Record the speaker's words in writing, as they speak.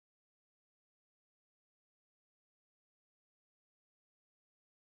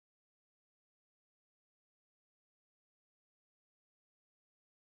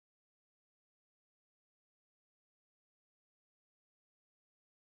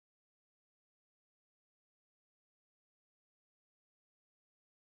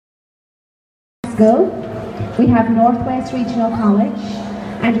School, we have Northwest Regional College,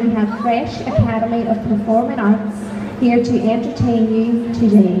 and we have Fresh Academy of Performing Arts here to entertain you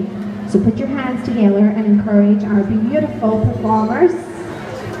today. So put your hands together and encourage our beautiful performers.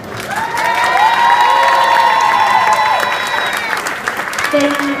 The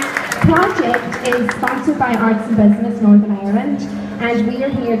project is sponsored by Arts and Business Northern Ireland, and we are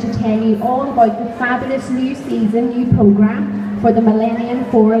here to tell you all about the fabulous new season, new programme for the Millennium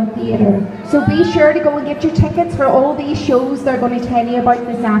Foreign Theatre. So be sure to go and get your tickets for all these shows they're going to tell you about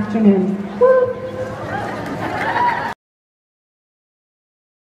this afternoon. Woo!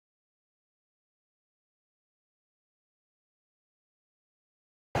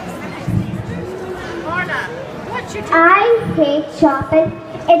 I hate shopping.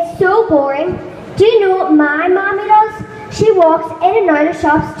 It's so boring. Do you know what my mommy does? She walks in and out of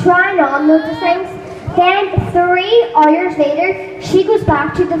shops trying on loads of things. Then 3 hours later, she goes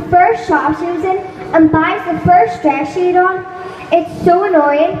back to the first shop she was in and buys the first dress she had on. It's so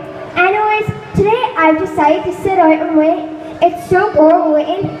annoying. Anyways, today I've decided to sit out and wait. It's so boring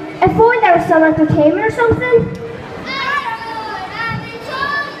waiting. If only there was some entertainment or something.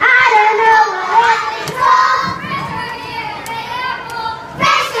 I don't know what it's called.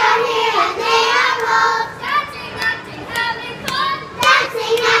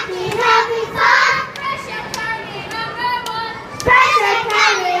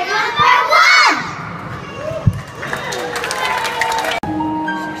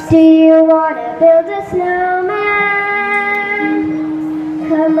 Do you want to build a snowman?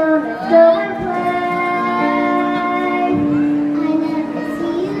 Come on, let's go and play. I never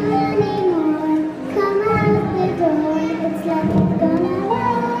see you anymore. Come out the door, it's like it's gone away.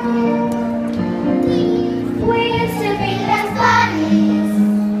 We used to be best buddies,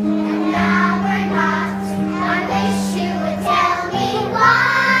 and now we're not. I wish you would tell me why.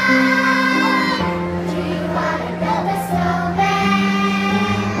 Do you want to build a snowman?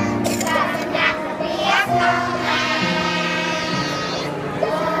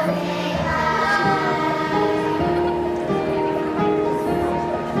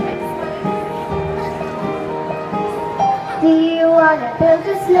 Do you want to build a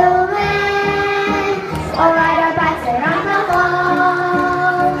snowman? Or ride our bikes around the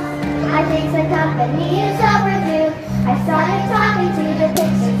halls? I think some company is overdue. I started talking to the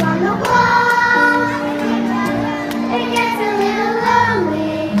pictures on the wall. It gets a little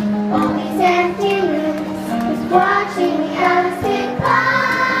lonely, all these empty rooms, just watching the others tick by.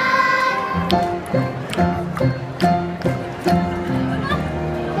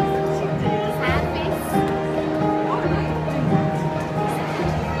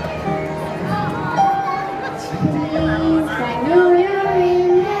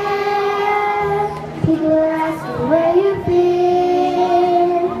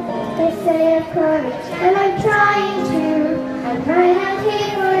 And I'm trying to, I'm right out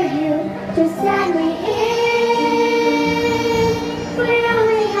here for you, just let me in. We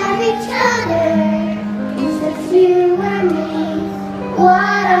only have each other, it's just you and me.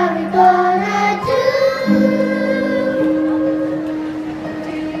 What are we gonna do?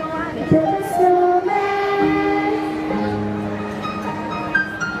 Do you want to build a snowman?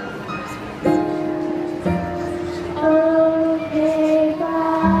 Okay, bye.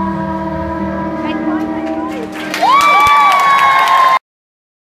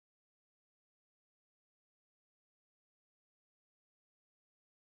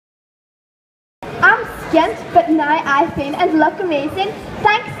 I'm skint, but now I feel and look amazing,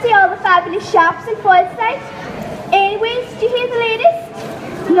 thanks to all the fabulous shops in Foyleside. Anyways, do you hear the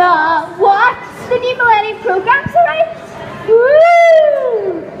latest? No, what? The new Millennium program's arrived?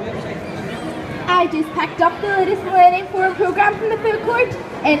 Woo! I just packed up the latest Millennium Forum program from the food court,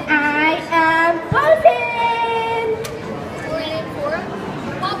 and I am buzzing! Millennium Forum?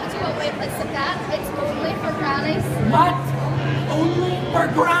 What would you want with us at that? It's only for grannies. What? Only for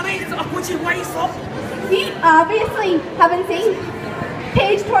grannies? Oh, would you waste up? You obviously haven't seen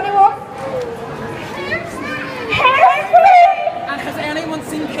page 21. And has anyone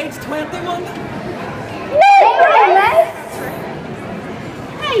seen page 21?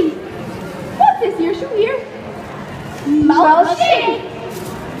 Hey, what's this you're so weird? Milkshake?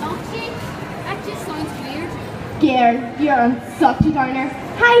 Milkshake? That just sounds weird. Gare, you're on such a downer.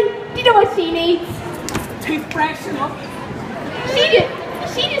 Hi, do you know what she needs? Toothbrush up.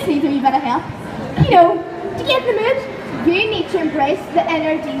 She just needs a wee bit of help. You know, to get in the mood, you need to embrace the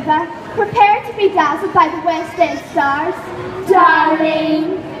inner diva. Prepare to be dazzled by the West End stars.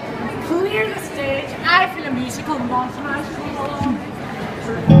 Darling! Clear the stage. I feel a musical montage coming along.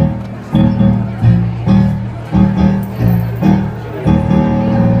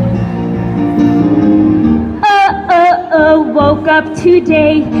 up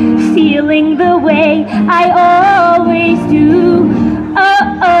today, feeling the way I always do.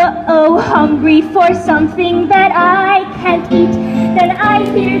 Oh, oh, oh, hungry for something that I can't eat. Then I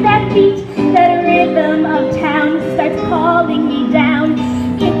hear that beat, that rhythm of town starts calling me down.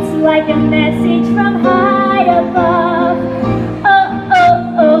 It's like a message from high above. Oh,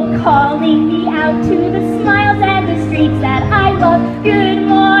 oh, oh, calling me out to the smiles and the streets that I love. Good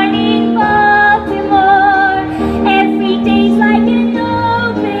morning, Baltimore. Every day's like an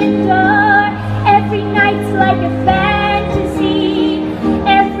open door. Every night's like a fantasy.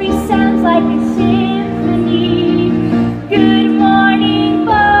 Every sound's like a symphony. Good morning,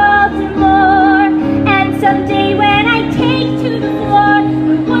 Baltimore. And someday when I take to the floor,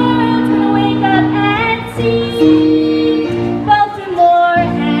 the world's gonna wake up and see Baltimore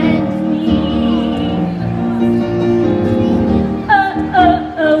and me. Oh, oh,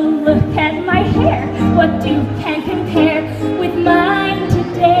 oh, look at my hair. What can compare with mine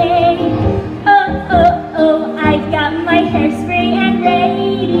today? Oh, oh, oh, I've got my hairspray and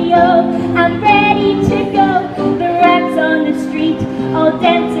radio. I'm ready to go. The rats on the street all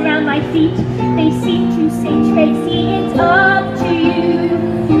dance around my feet. They seem to say, Tracy, it's up to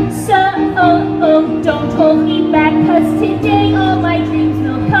you. So, oh, oh, don't hold me back, 'cause today all my dreams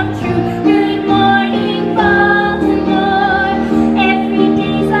will come true. Good morning, Baltimore. Every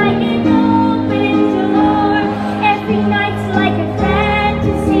day's like an open door. Every night's like a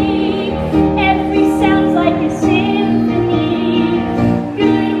fantasy. Every sound's like a symphony.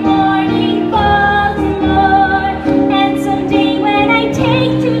 Good morning, Baltimore. And someday when I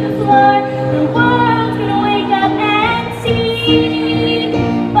take to the floor, the world's gonna wake up and see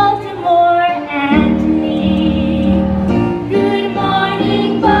Baltimore and me. Good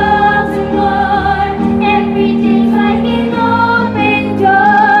morning, Baltimore. Every day's like an open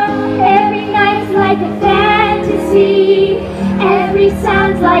door. Every night's like a fantasy. Every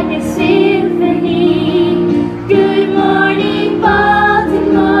sound's like a symphony. Good morning,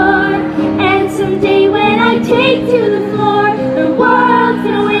 Baltimore. And someday when I take to the floor, the world's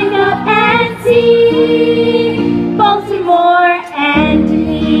gonna wake up and see Baltimore and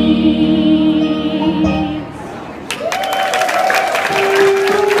me.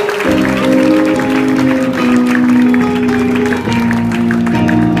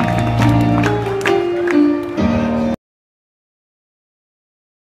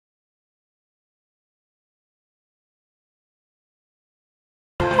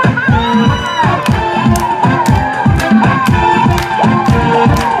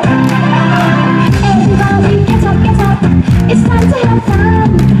 Everybody get up, it's time to have fun.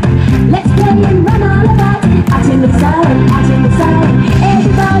 Let's play and run all about, out in the sun, out in the sun.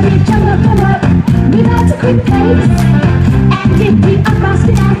 Everybody jump up, come up, move at a quick pace. And if we are fast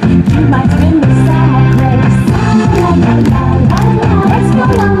enough, you might win the sad race. La la la la la la, let's go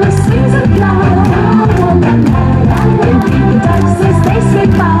on the swings and fly. La la la la la la, when people dance as they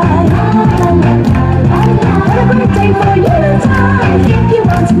slip by. La la la la la la, what a great day for you and I. If you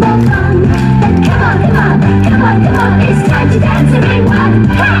want more fun, then come on, come on, come on, come on. It's time to dance everyone.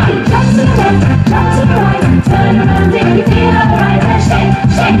 Hey, jump to the left, jump to the right, turn around if you feel alright. And shake,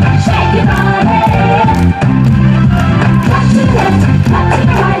 shake, shake your body. Clap to the left, clap to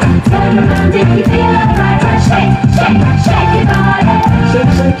the right, turn around if you feel alright. And shake, shake, shake your body.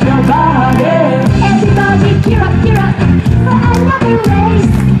 Shake, shake your body. Everybody gear up for another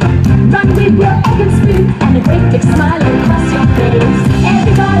race. Run with your egg and spoon and a great big smile across your face.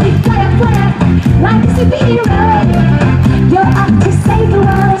 Everybody fly up, like a superhero. You're up to save the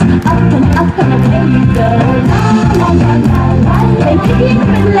world, up and away you go. La la la la la, then kick it in the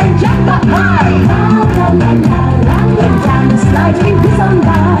middle and jump up.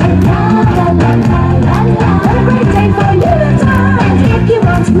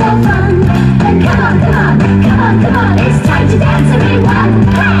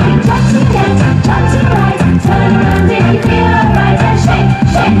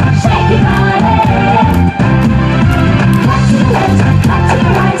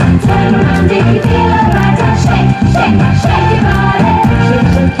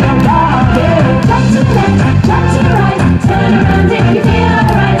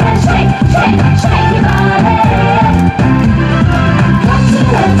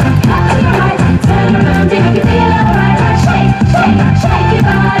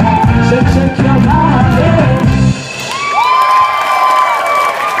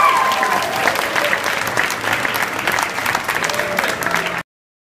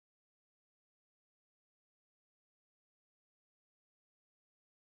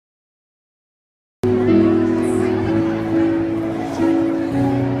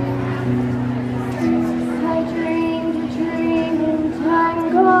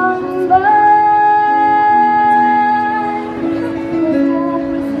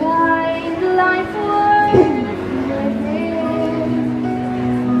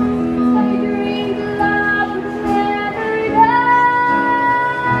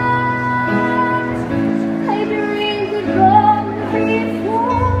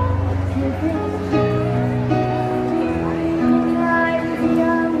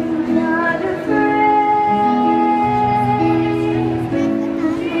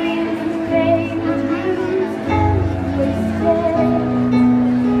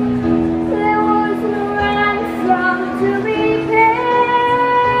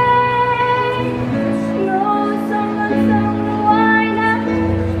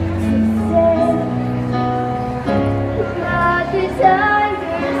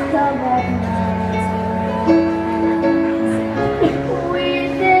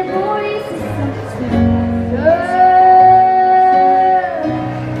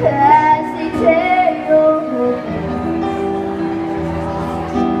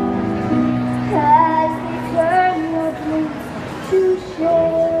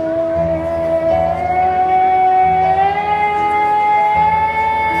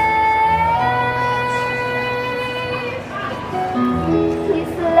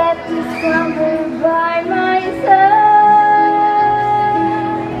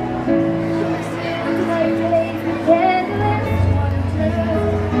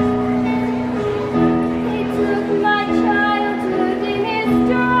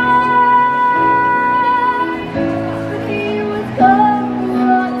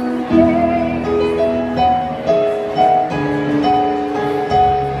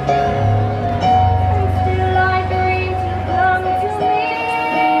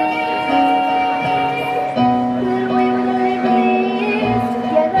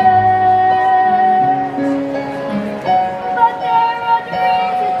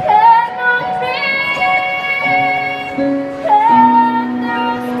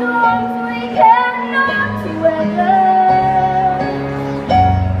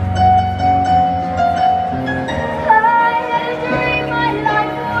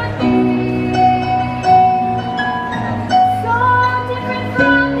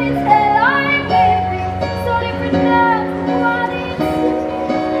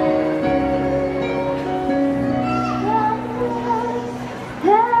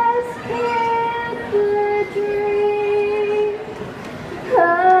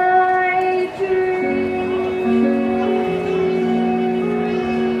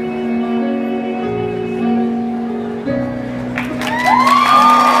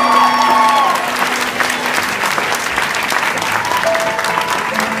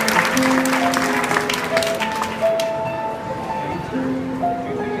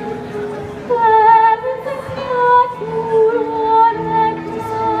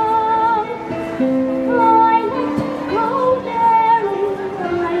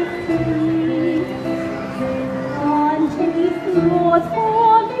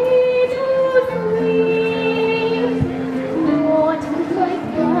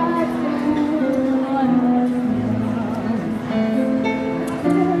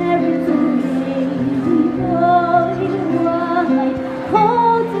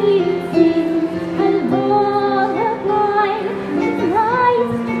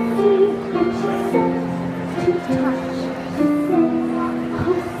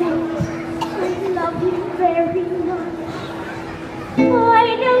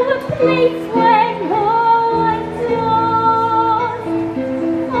 place where no one's lost.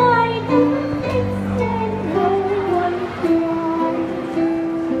 I know a place where no one's lost.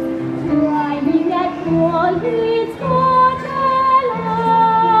 Climbing that wall is not allowed.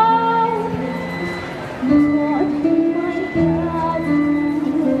 Not in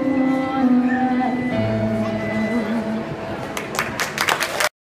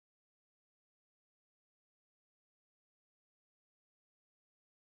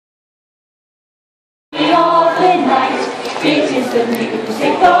my It is the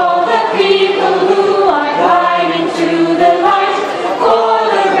music of the people who are climbing to the light. For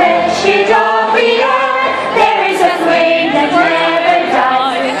the wretched of the earth, there is a flame that never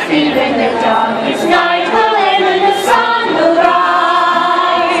dies. Even the darkest night will end and the sun will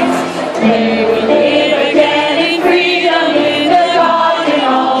rise. They will live again in freedom in the garden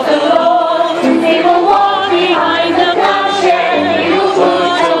of the Lord. They will walk behind the plowshare, they will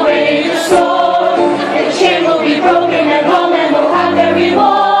put away the sword. The chain will be broken and home and will have their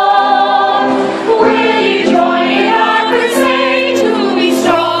reward. Will you join in our crusade to be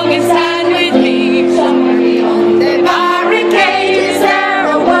strong and stand with me? Somewhere beyond the barricade, is there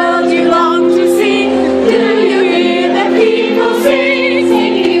a world you long to see? Do you hear the people sing?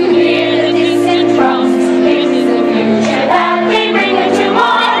 Sing, do you hear the distant drums? This is the future that they bring and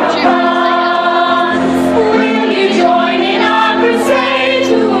tomorrow comes. Will you join in our crusade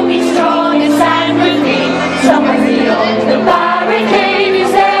to be strong and stand with me? Somewhere beyond the barricade,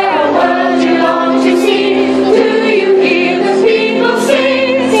 is there a world you long to see? Do you hear the people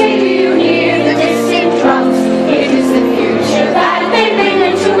sing? Say, do you hear the distant drums? It is the future that they bring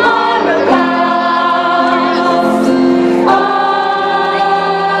and tomorrow comes.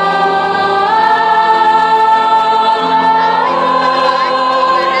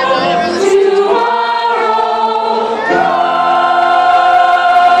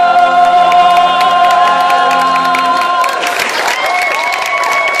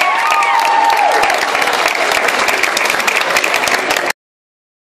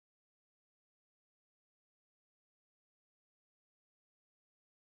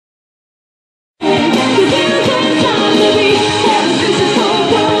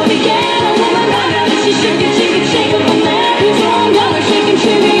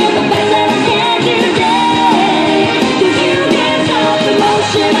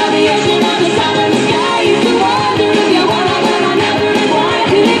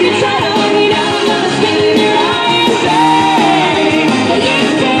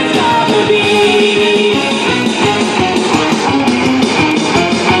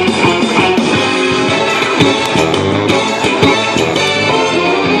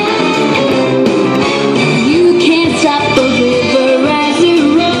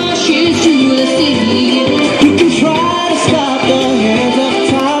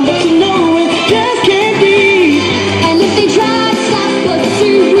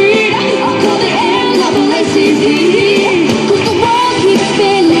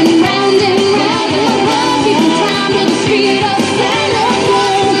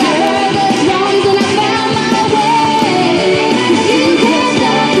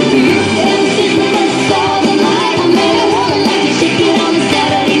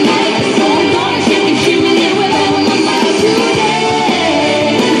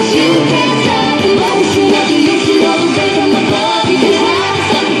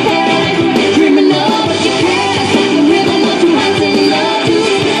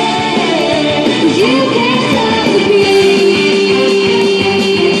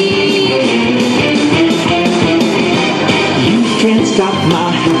 Stop my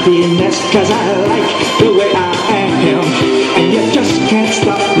happiness, 'cause I like the way I am. And you just can't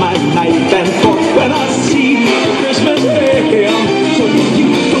stop my knife and fork when I see Christmas hymn. So if you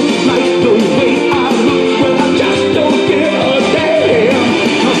don't like the way I look, well, I just don't give a damn.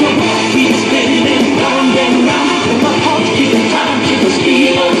 'Cause my heart keeps spinning round and round, and my heart keeps time to the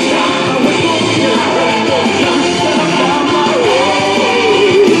speed of sound. I was born till I heard the drums, and I'm on my way.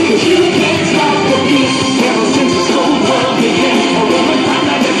 'Cause you can't stop the beat ever since this whole world began.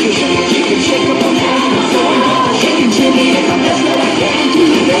 Shake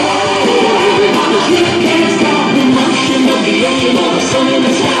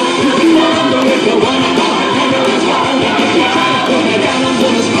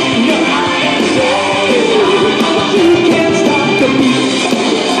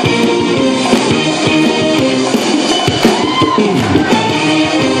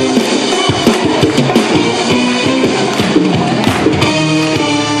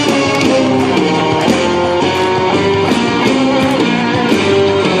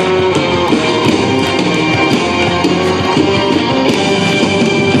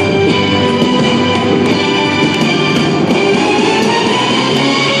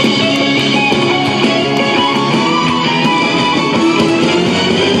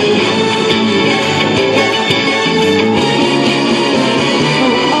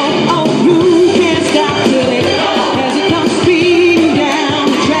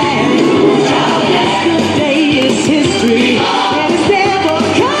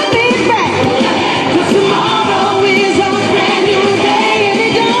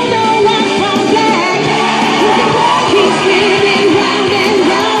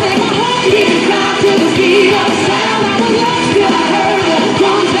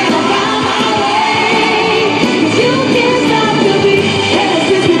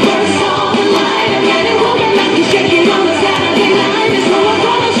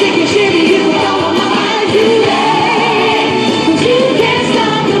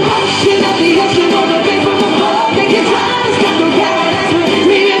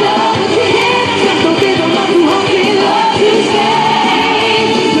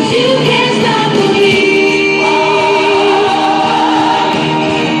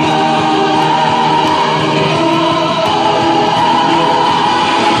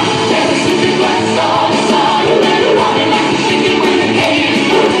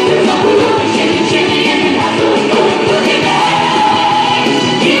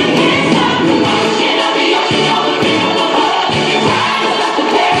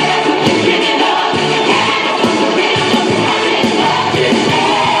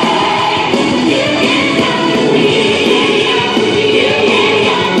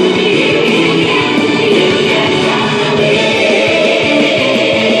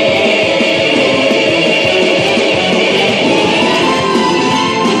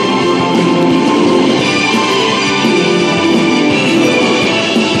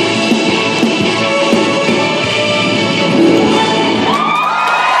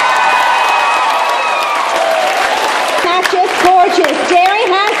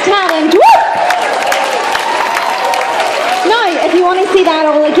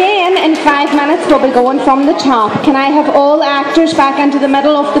well again, in 5 minutes we'll be going from the top. Can I have all actors back into the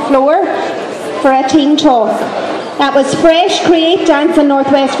middle of the floor for a team talk? That was Fresh, Create, Dance and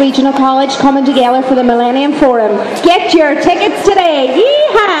Northwest Regional College coming together for the Millennium Forum. Get your tickets today.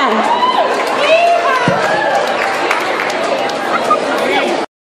 Yeehaw!